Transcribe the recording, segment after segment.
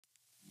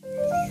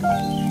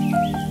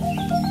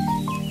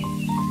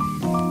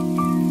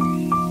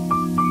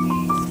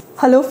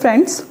Hello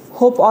friends,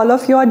 hope all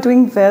of you are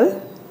doing well.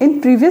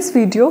 In previous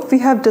video, we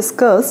have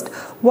discussed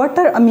what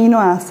are amino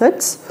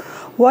acids,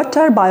 what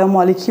are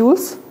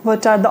biomolecules,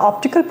 what are the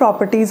optical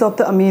properties of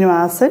the amino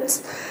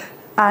acids,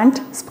 and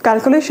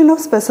calculation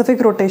of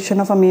specific rotation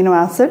of amino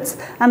acids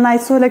and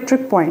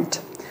isoelectric point.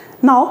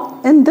 Now,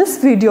 in this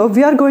video,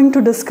 we are going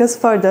to discuss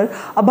further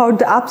about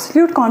the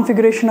absolute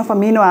configuration of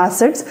amino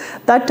acids,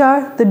 that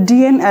are the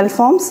D and L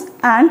forms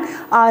and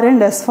R and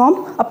S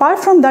form. Apart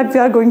from that, we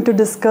are going to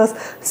discuss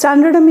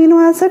standard amino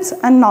acids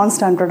and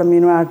non-standard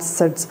amino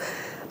acids.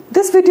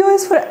 This video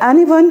is for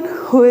anyone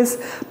who is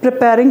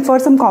preparing for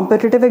some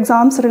competitive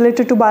exams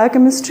related to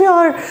biochemistry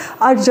or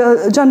are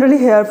generally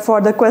here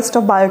for the quest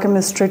of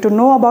biochemistry to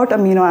know about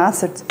amino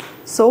acids.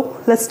 So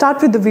let's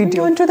start with the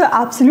video. Into the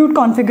absolute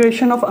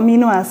configuration of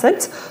amino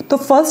acids. So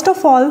first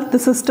of all, the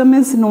system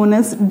is known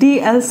as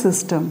DL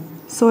system.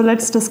 So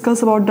let's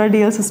discuss about the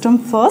DL system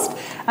first,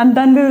 and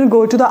then we will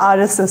go to the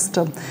RS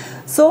system.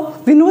 So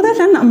we know that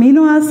an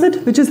amino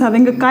acid which is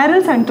having a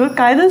chiral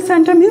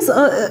center means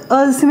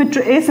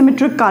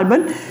asymmetric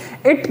carbon.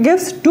 It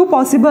gives two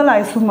possible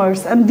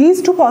isomers, and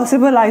these two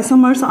possible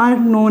isomers are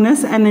known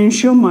as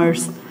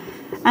enantiomers.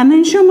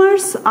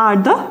 Enantiomers are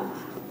the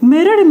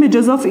mirror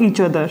images of each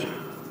other.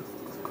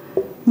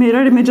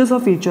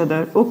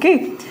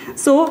 Okay,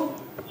 so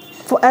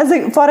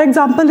for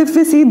example, if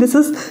we see, this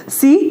is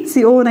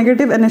CO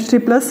negative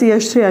NH3 plus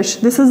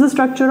CH3H. This is the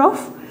structure of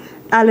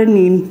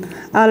alanine.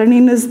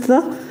 Alanine is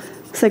the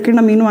second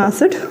amino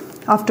acid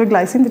after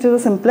glycine, which is the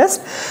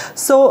simplest.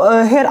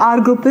 So here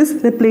R group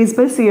is replaced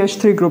by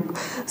CH3 group.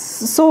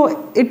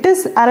 So it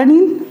is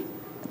alanine.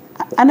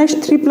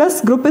 NH3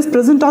 plus group is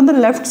present on the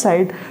left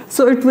side,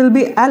 so it will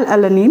be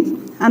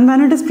L-alanine, and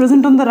when it is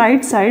present on the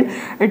right side,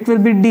 it will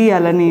be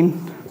D-alanine.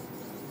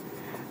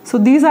 So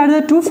these are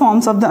the two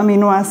forms of the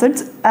amino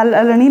acids,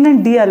 L-alanine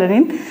and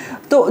D-alanine.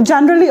 So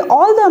generally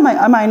all the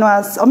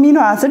amino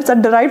acids are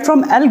derived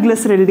from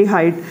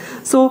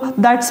L-glyceraldehyde. So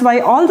that's why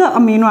all the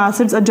amino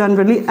acids are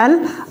generally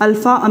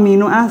L-alpha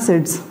amino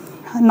acids.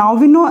 Now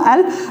we know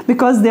L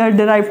because they are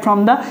derived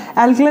from the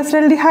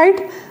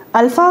L-glyceraldehyde,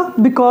 alpha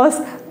because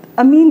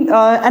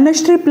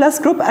NH3 plus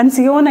group and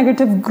CO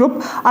negative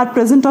group are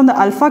present on the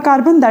alpha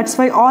carbon. That's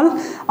why all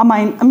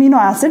amino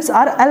acids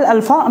are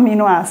L-alpha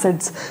amino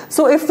acids.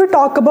 So if we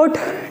talk about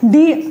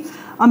D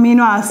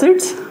amino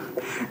acids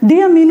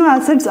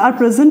are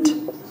present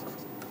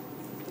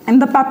in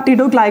the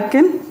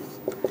peptidoglycan,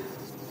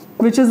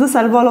 which is the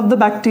cell wall of the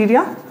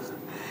bacteria,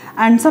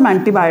 and some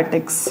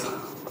antibiotics.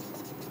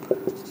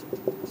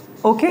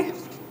 Okay.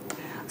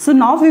 So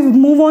now we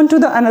move on to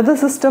the another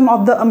system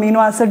of the amino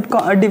acid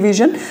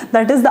division,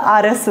 that is the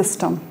RS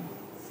system.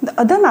 The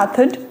other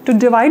method to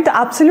divide the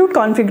absolute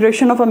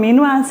configuration of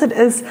amino acid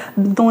is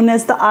known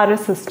as the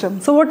RS system.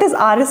 So what is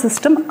RS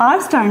system?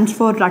 R stands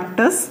for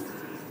rectus,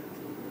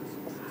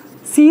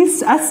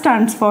 S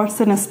stands for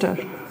sinister.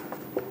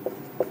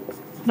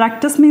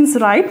 Rectus means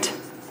right,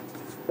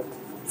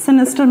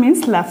 sinister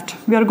means left.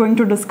 We are going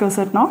to discuss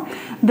it now.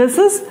 This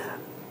is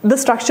the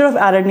structure of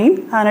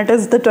alanine, and it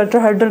is the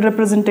tetrahedral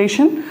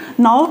representation.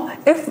 Now,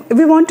 if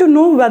we want to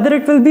know whether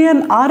it will be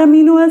an R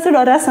amino acid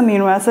or S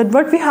amino acid,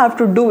 what we have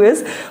to do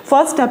is,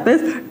 first step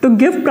is to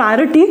give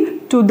priority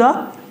to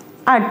the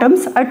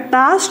atoms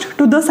attached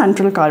to the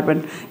central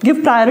carbon.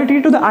 Give priority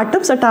to the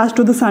atoms attached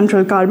to the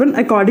central carbon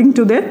according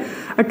to their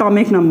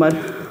atomic number.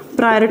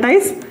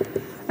 Prioritize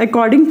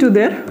according to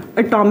their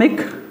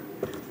atomic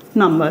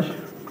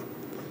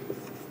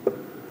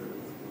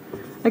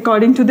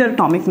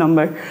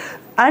number.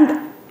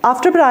 And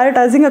after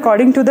prioritizing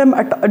according to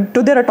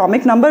their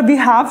atomic number, we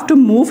have to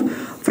move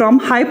from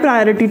high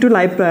priority to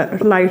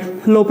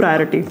low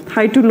priority.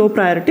 High to low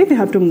priority we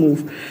have to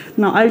move.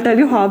 Now I'll tell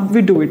you how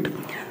we do it.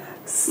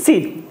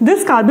 See,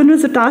 this carbon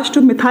is attached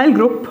to methyl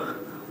group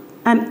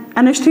and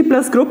NH3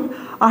 plus group.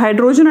 A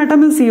hydrogen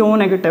atom is CO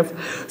negative.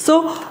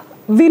 So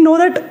we know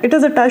that it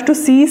is attached to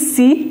C,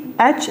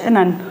 H and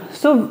N.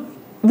 So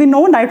we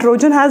know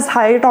nitrogen has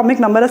high atomic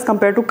number as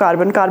compared to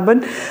carbon,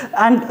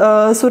 and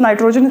so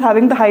nitrogen is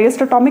having the highest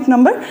atomic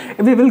number.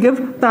 We will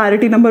give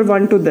priority number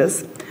 1 to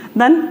this.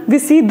 Then we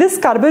see this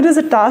carbon is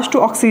attached to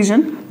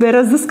oxygen,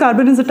 whereas this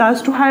carbon is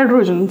attached to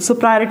hydrogen. So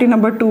priority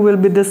number 2 will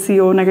be this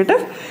CO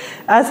negative.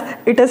 As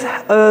it is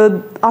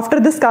after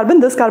this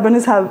carbon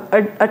is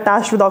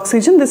attached with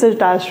oxygen. This is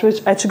attached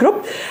with H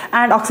group,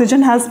 and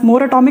oxygen has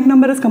more atomic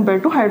number as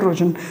compared to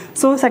hydrogen.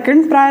 So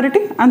second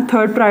priority and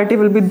third priority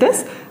will be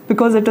this,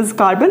 because it is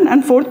carbon,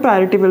 and fourth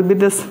priority will be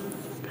this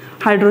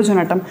hydrogen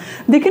atom.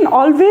 We can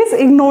always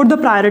ignore the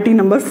priority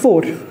number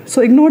 4.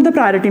 So ignore the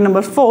priority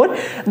number 4,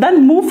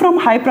 then move from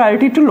high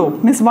priority to low,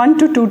 means 1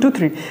 to 2 to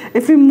 3.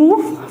 If we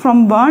move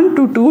from 1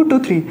 to 2 to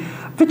 3,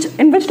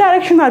 in which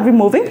direction are we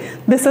moving?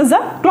 This is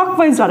a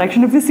clockwise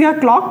direction. If we see a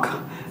clock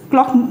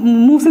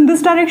moves in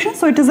this direction,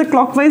 so it is a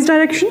clockwise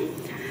direction.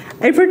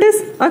 If it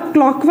is a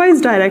clockwise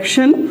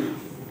direction,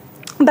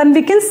 then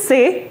we can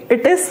say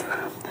it is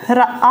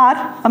R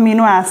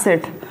amino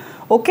acid.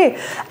 Okay,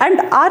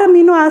 and R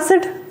amino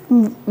acid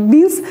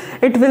means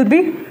it will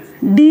be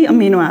D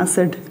amino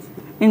acid.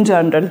 in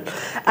general.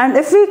 And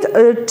if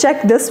we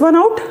check this one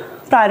out,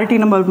 priority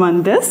number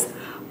 1 this,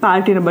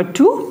 priority number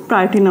 2,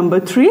 priority number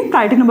 3,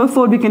 priority number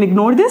 4 we can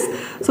ignore this.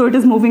 So it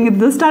is moving in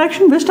this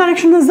direction. Which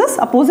direction is this?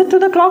 Opposite to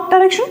the clock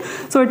direction.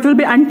 So it will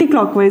be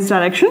anti-clockwise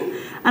direction.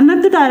 And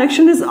if the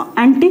direction is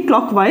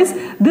anti-clockwise,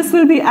 this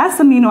will be S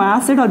amino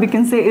acid, or we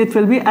can say it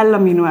will be L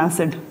amino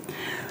acid.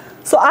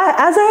 So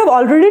as I have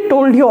already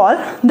told you all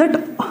that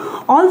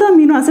all the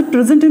amino acids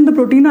present in the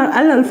protein are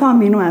L-alpha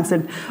amino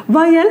acid.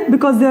 Why L?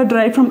 Because they are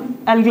derived from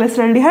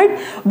L-glyceraldehyde.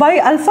 Why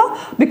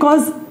alpha?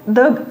 Because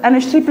the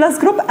NH3 plus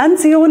group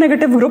and CO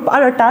negative group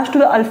are attached to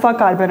the alpha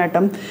carbon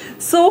atom.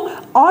 So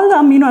all the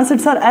amino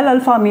acids are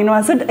L-alpha amino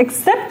acid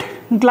except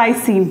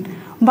glycine.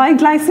 Why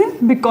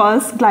glycine?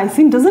 Because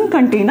glycine doesn't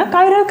contain a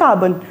chiral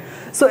carbon.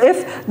 So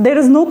if there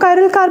is no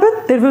chiral carbon,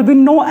 there will be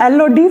no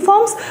L or D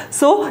forms.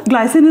 So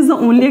glycine is the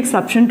only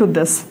exception to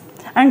this.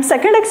 And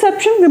second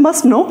exception we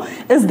must know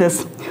is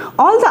this.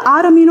 All the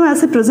R amino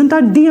acid present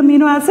are D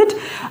amino acid,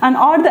 and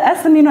all the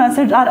S amino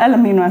acids are L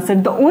amino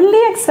acid. The only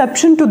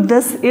exception to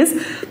this is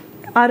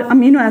our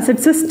amino acid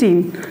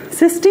cysteine.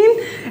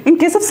 Cysteine, in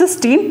case of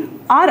cysteine,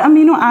 R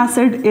amino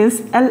acid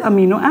is L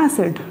amino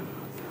acid.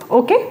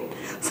 Okay?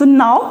 So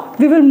now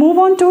we will move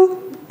on to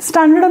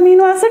standard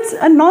amino acids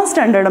and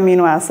non-standard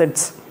amino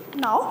acids.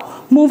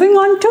 Now moving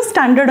on to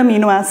standard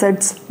amino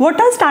acids. What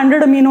are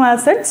standard amino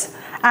acids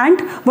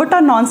and what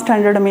are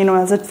non-standard amino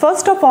acids?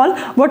 First of all,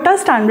 what are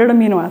standard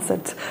amino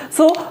acids?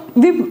 So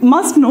we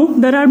must know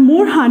there are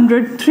more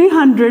than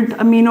 300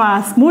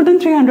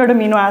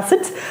 amino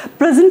acids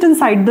present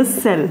inside the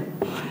cell.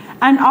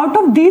 And out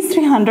of these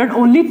 300,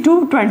 only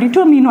 22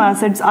 amino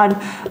acids are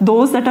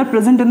those that are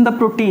present in the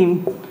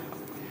protein.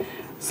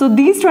 So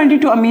these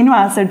 22 amino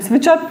acids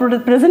which are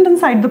present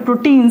inside the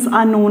proteins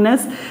are known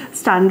as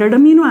standard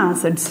amino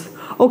acids.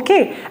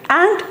 Okay,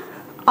 and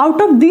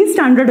out of these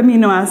standard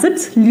amino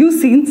acids,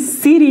 leucine,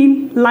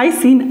 serine,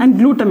 lysine and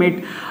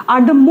glutamate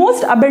are the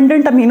most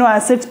abundant amino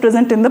acids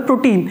present in the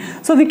protein.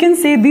 So we can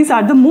say these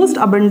are the most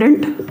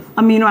abundant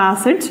amino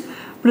acids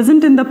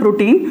present in the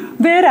protein,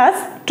 whereas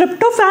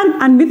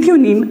tryptophan and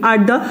methionine are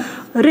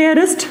the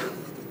rarest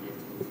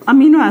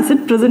amino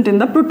acid present in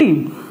the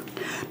protein.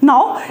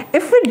 Now,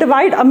 if we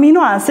divide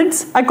amino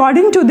acids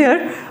according to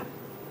their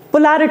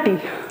polarity,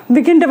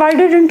 we can divide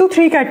it into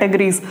 3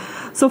 categories.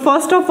 So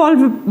first of all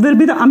will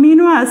be the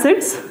amino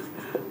acids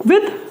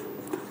with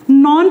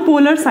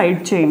non-polar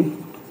side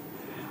chain.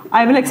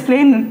 I will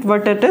explain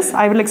what it is.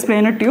 I will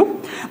explain it to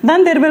you.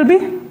 Then there will be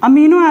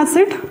amino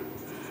acid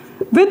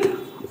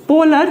with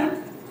polar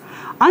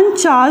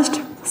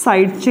uncharged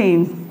side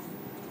chain.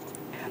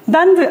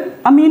 Then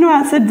amino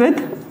acid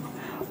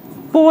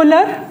with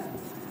polar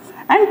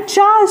and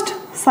charged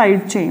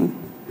side chain.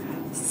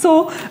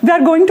 So we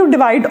are going to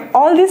divide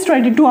all these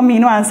 22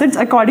 amino acids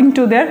according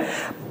to their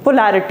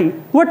polarity.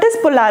 What is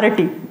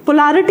polarity?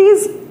 Polarity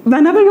is,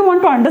 whenever you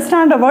want to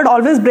understand a word,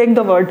 always break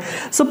the word.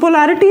 So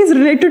polarity is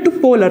related to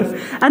polar,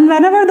 and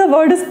whenever the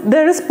word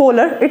is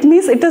polar, it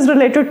means it is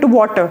related to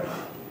water.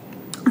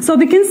 So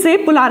we can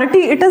say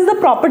polarity, it is the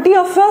property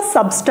of a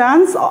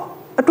substance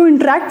to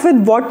interact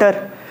with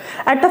water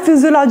at a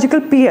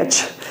physiological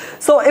pH.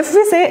 So if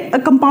we say a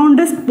compound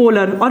is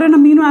polar or an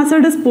amino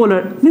acid is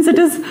polar, means it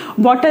is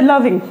water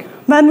loving.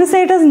 When we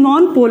say it is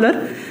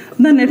non-polar,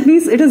 then it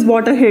means it is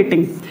water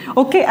hating.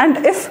 Okay, and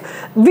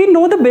if we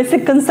know the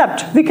basic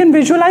concept, we can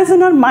visualize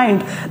in our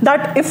mind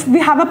that if we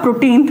have a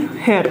protein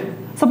here,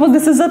 suppose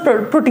this is a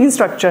protein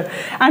structure,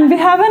 and we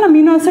have an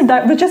amino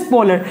acid which is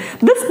polar.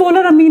 This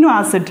polar amino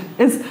acid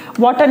is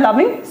water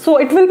loving, so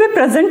it will be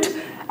present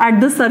at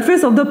the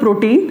surface of the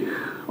protein,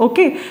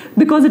 okay,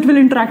 because it will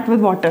interact with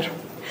water.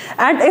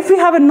 And if we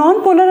have a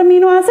non-polar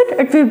amino acid,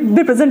 it will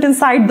be present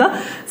inside the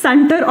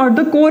center or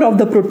the core of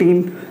the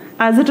protein,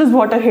 as it is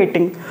water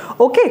hating.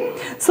 Okay,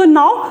 so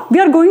now we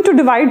are going to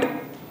divide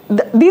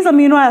these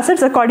amino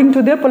acids according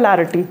to their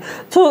polarity.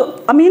 So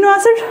amino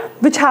acids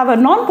which have a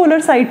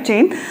non-polar side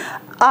chain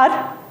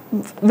are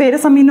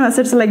various amino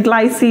acids like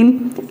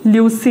glycine,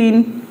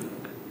 leucine,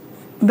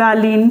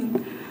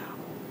 valine,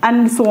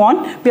 and so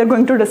on. We are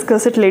going to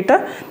discuss it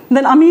later.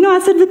 Then amino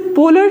acid with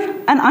polar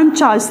and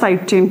uncharged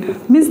side chain,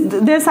 means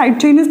their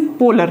side chain is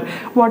polar,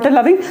 water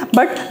loving,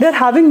 but they are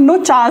having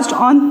no charged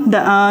on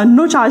the,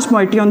 no charged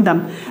moiety on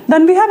them.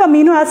 Then we have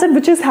amino acid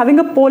which is having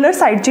a polar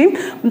side chain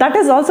that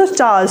is also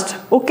charged.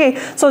 Okay,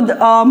 so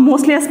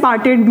mostly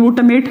aspartate,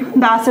 glutamate,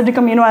 the acidic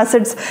amino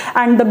acids,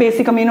 and the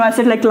basic amino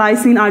acid like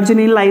lysine,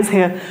 arginine lies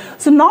here.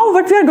 So now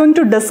what we are going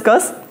to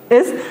discuss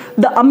is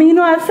the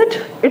amino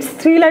acid, its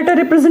 3-letter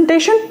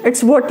representation,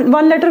 its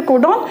 1-letter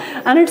codon,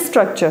 and its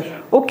structure.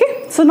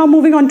 Okay, so now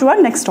moving on to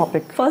our next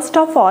topic. First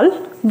of all,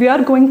 we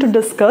are going to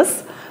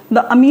discuss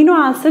the amino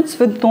acids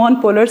with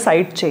non-polar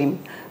side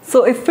chain.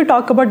 So if we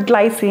talk about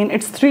glycine,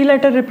 its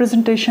 3-letter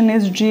representation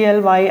is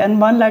GLY and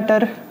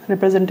 1-letter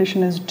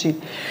representation is G.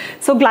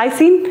 So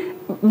glycine,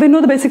 we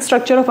know the basic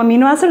structure of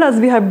amino acid as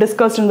we have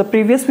discussed in the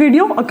previous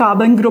video. A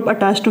carbon group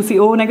attached to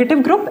CO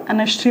negative group,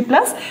 NH3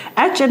 plus,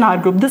 H and R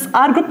group. This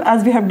R group,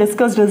 as we have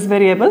discussed, is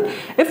variable.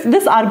 If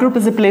this R group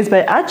is replaced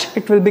by H,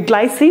 it will be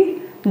glycine,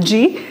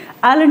 G.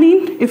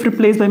 Alanine, if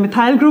replaced by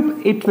methyl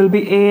group, it will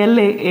be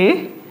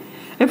ALAA.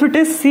 If it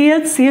is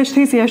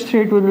CH3,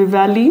 it will be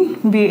valine,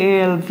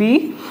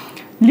 VALV.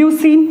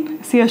 Leucine,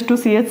 CH2,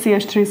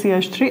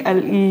 CH3,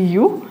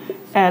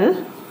 LEUL.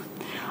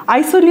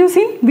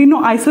 Isoleucine, we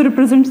know iso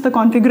represents the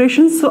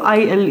configuration, so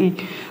ILE.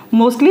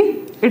 Mostly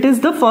it is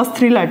the first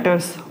three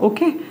letters,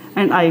 okay,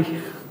 and I.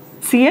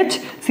 CH,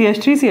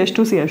 CH3,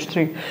 CH2,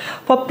 CH3.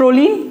 For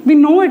proline, we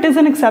know it is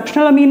an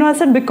exceptional amino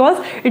acid because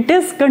it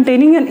is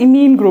containing an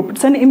imine group.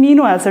 It's an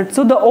amino acid.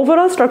 So the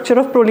overall structure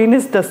of proline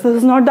is this. This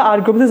is not the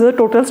R group. This is the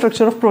total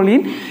structure of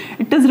proline.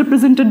 It is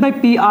represented by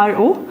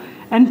PRO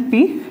and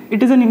P.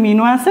 It is an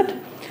amino acid.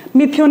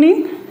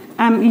 Methionine,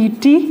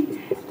 MET,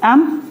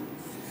 M,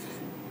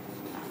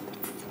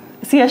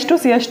 CH2,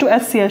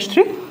 CH2S,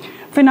 CH3.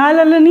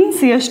 Phenylalanine,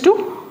 CH2.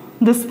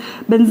 This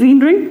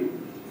benzene ring,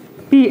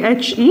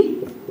 PHE.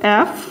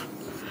 F,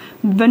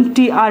 then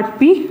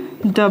TRP,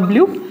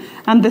 W,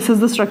 and this is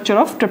the structure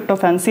of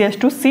tryptophan,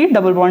 CH2C,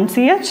 double bond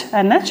CH,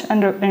 NH,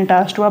 and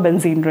attached to a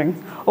benzene ring.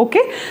 Okay,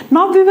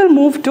 now we will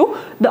move to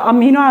the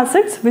amino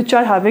acids which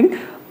are having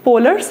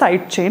polar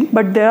side chain,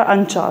 but they are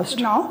uncharged.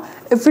 Now,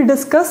 if we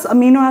discuss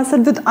amino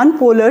acid with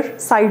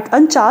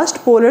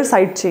uncharged polar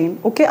side chain,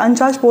 okay,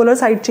 uncharged polar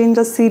side chain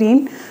is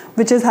serine,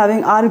 which is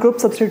having R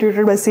group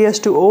substituted by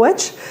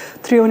CH2OH,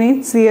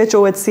 threonine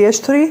CHOH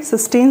CH3,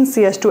 cysteine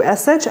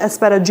CH2SH,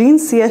 asparagine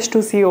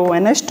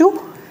CH2CONH2,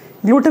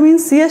 glutamine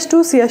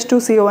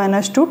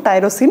CH2CONH2,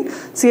 tyrosine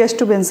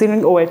CH2 benzene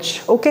ring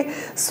OH. Okay,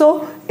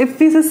 so if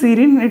we say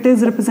serine, it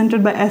is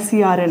represented by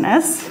SER and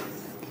S,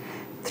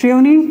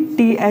 threonine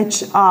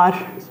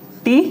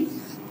THRT,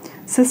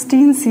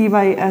 cysteine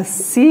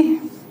CYSC,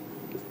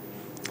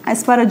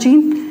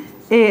 asparagine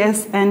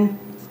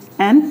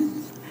ASNN,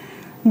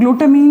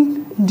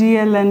 glutamine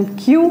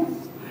GLNQ,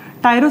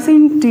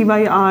 tyrosine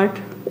TYRY.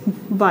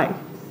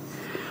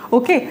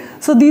 Okay,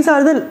 so these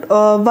are the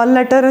one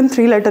letter and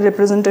three letter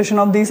representation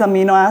of these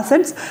amino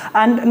acids,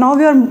 and now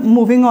we are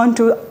moving on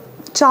to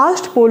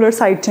charged polar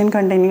side chain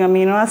containing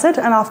amino acid,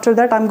 and after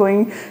that I'm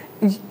going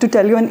to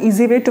tell you an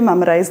easy way to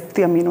memorize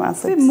the amino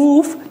acids. We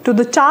move to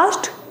the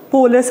charged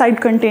polar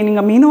side containing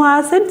amino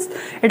acids.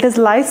 It is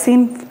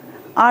lysine,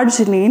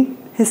 arginine,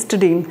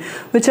 histidine,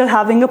 which are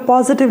having a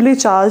positively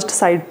charged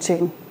side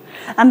chain.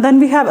 And then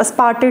we have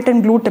aspartate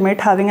and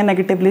glutamate having a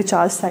negatively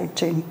charged side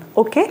chain.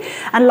 Okay,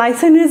 and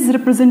lysine is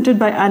represented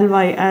by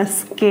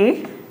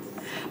LYSK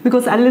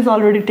because L is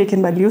already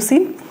taken by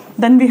leucine.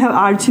 Then we have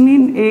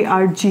arginine,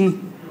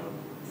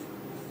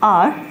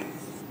 ARGR.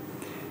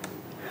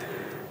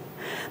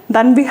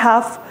 Then we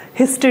have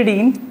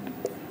histidine,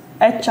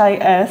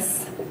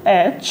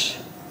 HISH.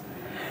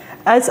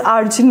 As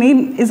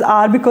arginine is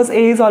R because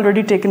A is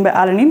already taken by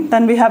alanine.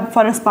 Then we have,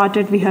 for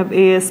aspartate, we have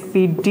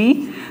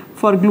ASPD.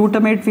 For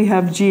glutamate, we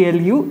have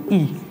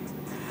GLUE.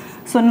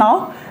 So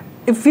now,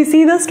 if we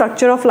see the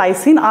structure of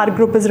lysine, R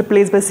group is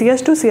replaced by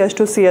CH2,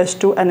 CH2,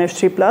 CH2,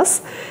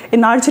 NH3+.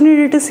 In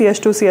arginine, it is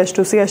CH2,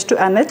 CH2, CH2,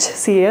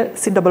 NH,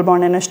 C double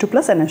bond NH2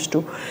 plus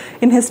NH2.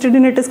 In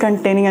histidine, it is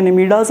containing an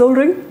imidazole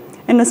ring.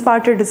 In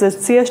aspartate, it is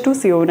CH2,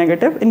 CO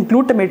negative. In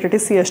glutamate, it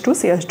is CH2,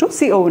 CH2,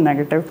 CO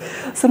negative.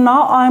 So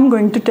now I am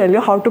going to tell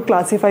you how to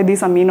classify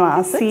these amino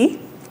acids. See,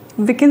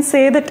 we can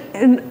say that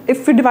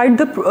if we divide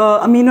the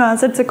amino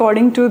acids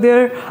according to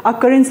their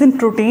occurrence in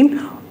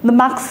protein, the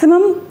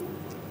maximum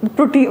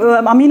protein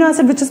amino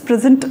acid which is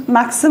present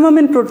maximum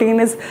in protein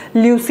is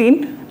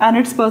leucine, and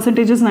its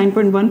percentage is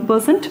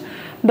 9.1%.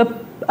 The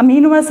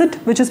amino acid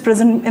which is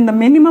present in the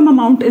minimum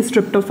amount is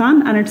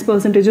tryptophan, and its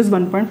percentage is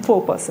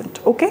 1.4%.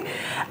 Okay,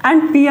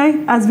 and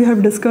Pi, as we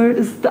have discussed,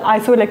 is the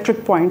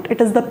isoelectric point. It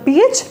is the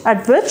pH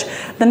at which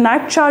the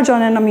net charge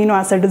on an amino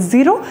acid is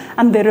 0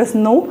 and there is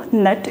no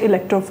net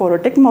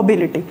electrophoretic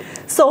mobility.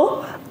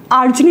 So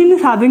arginine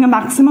is having a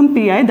maximum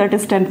Pi, that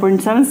is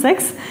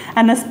 10.76,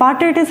 and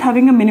aspartate is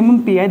having a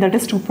minimum Pi, that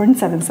is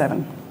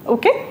 2.77.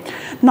 Okay,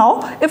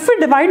 now if we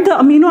divide the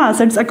amino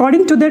acids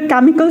according to their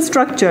chemical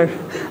structure,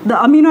 the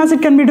amino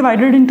acid can be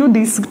divided into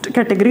these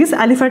categories: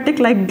 aliphatic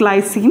like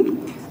glycine,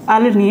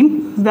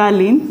 alanine,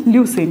 valine,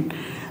 leucine.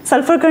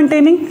 Sulfur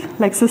containing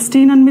like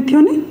cysteine and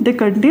methionine, they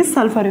contain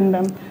sulfur in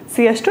them.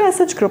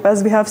 CH2SH group,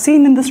 as we have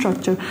seen in the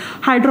structure.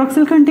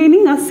 Hydroxyl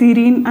containing a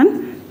serine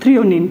and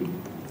threonine.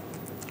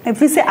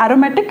 If we say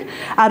aromatic,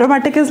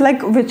 aromatic is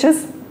like which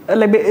is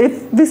like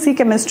if we see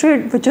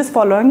chemistry which is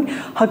following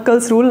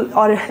Huckel's rule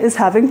or is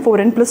having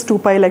 4n plus 2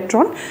 pi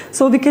electron,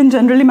 so we can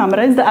generally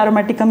memorize the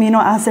aromatic amino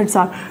acids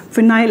are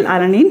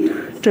phenylalanine,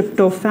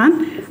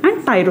 tryptophan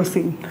and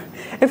tyrosine.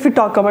 If we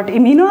talk about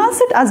amino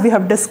acid, as we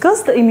have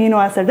discussed, the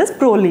amino acid is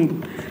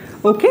proline.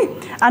 Okay,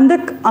 and the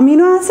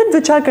amino acid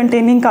which are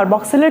containing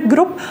carboxylate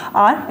group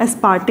are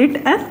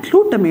aspartate and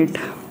glutamate.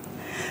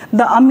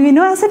 The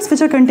amino acids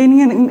which are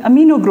containing an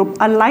amino group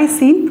are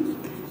lysine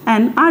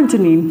and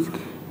arginine.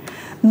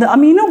 The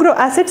amino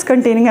acids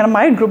containing an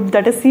amide group,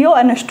 that is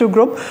CONH2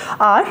 group,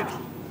 are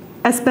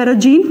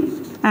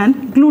asparagine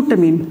and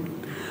glutamine.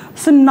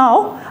 So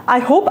now, I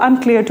hope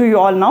I'm clear to you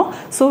all now.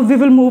 So we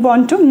will move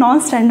on to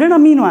non-standard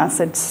amino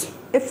acids.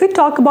 If we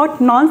talk about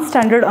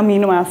non-standard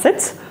amino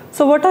acids,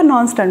 so what are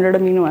non-standard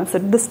amino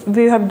acids?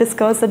 We have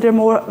discussed that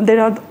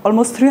there are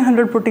almost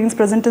 300 proteins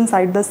present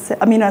inside the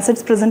amino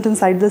acids present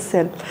inside the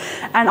cell,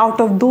 and out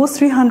of those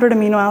 300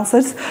 amino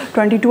acids,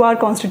 22 are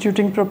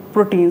constituting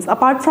proteins.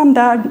 Apart from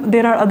that,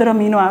 there are other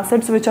amino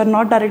acids which are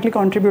not directly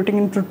contributing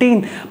in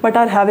protein but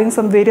are having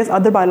some various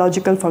other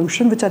biological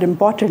functions which are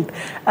important,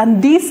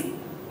 and these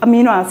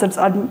amino acids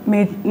are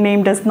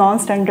named as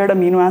non-standard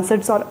amino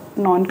acids or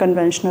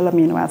non-conventional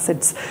amino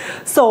acids.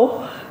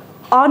 So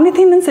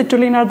ornithine and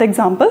citrulline are the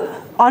example.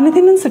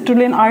 Ornithine and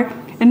citrulline are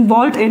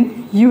involved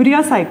in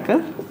urea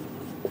cycle,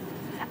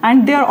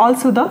 and they are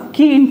also the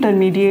key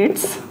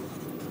intermediates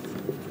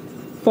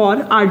for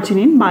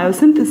arginine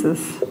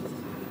biosynthesis.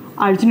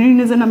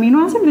 Arginine is an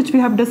amino acid which we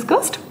have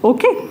discussed.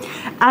 Okay.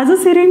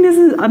 Azacyrine is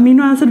an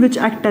amino acid which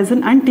acts as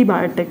an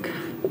antibiotic.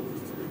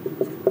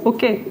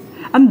 Okay.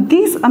 And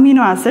these amino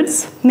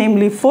acids,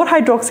 namely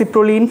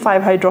 4-hydroxyproline,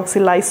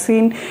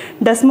 5-hydroxylysine,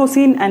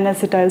 desmosine,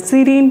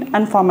 N-acetylserine,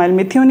 and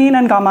formylmethionine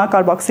and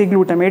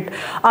gamma-carboxyglutamate,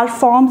 are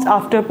formed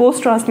after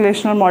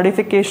post-translational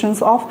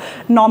modifications of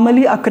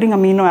normally occurring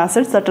amino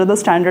acids, that are the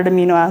standard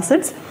amino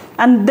acids.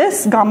 And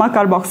this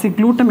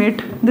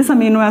gamma-carboxyglutamate, this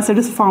amino acid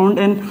is found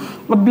in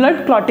a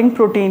blood clotting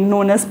protein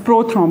known as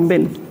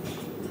prothrombin.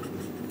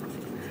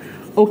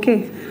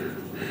 Okay.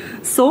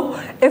 So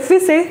if we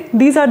say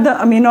these are the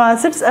amino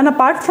acids, and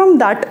apart from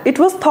that, it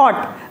was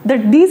thought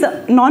that these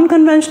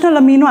non-conventional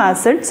amino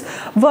acids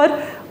were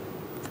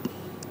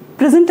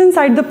present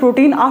inside the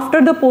protein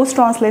after the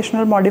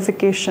post-translational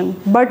modification.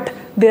 But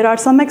there are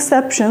some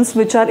exceptions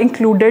which are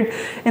included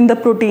in the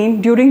protein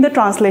during the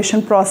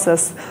translation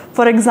process.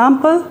 For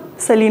example,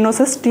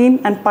 selenocysteine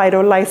and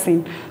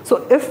pyrrolysine.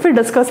 So if we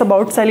discuss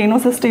about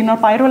selenocysteine or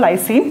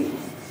pyrrolysine,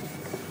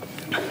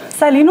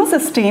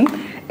 selenocysteine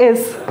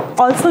is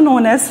also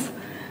known as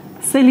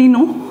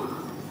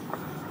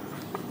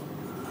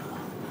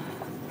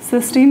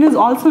Selenocysteine is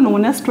also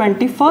known as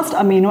 21st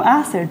amino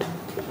acid.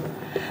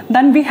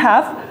 Then we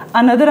have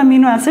another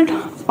amino acid,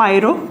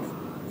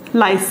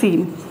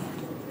 pyrrolysine.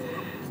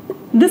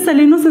 This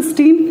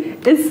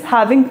selenocysteine is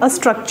having a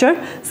structure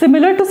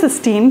similar to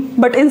cysteine,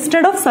 but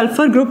instead of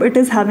sulfur group, it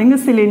is having a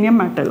selenium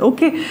metal.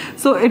 Okay,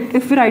 so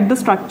if we write the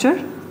structure,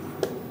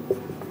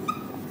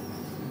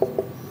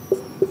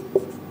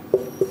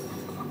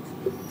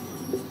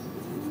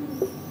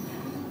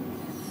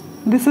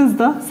 this is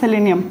the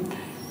selenium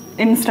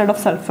instead of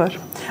sulfur,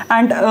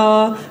 and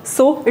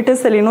so it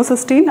is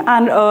selenocysteine,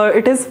 and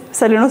it is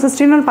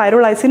selenocysteine and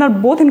pyrrolysine are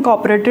both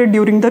incorporated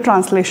during the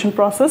translation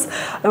process,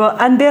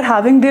 and they are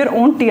having their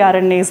own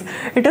tRNAs.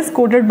 It is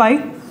coded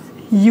by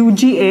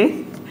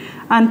UGA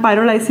and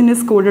pyrrolysine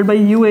is coded by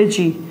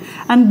UAG,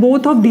 and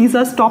both of these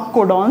are stop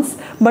codons,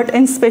 but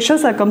in special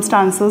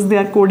circumstances they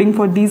are coding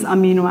for these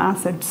amino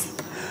acids.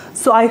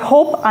 So I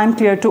hope I'm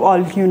clear to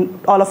all of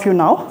you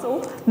now. So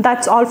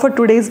that's all for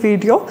today's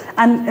video,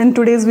 and in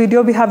today's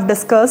video we have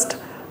discussed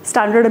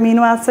standard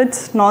amino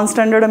acids,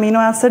 non-standard amino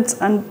acids,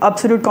 and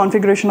absolute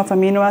configuration of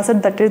amino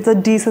acid, that is the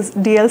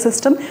DL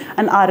system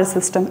and RS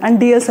system, and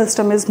DL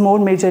system is more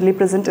majorly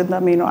present in the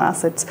amino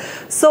acids.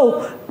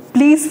 So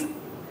please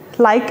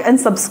like and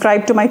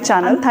subscribe to my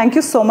channel. Thank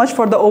you so much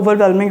for the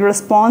overwhelming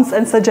response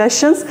and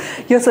suggestions.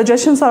 Your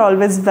suggestions are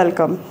always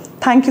welcome.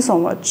 Thank you so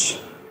much.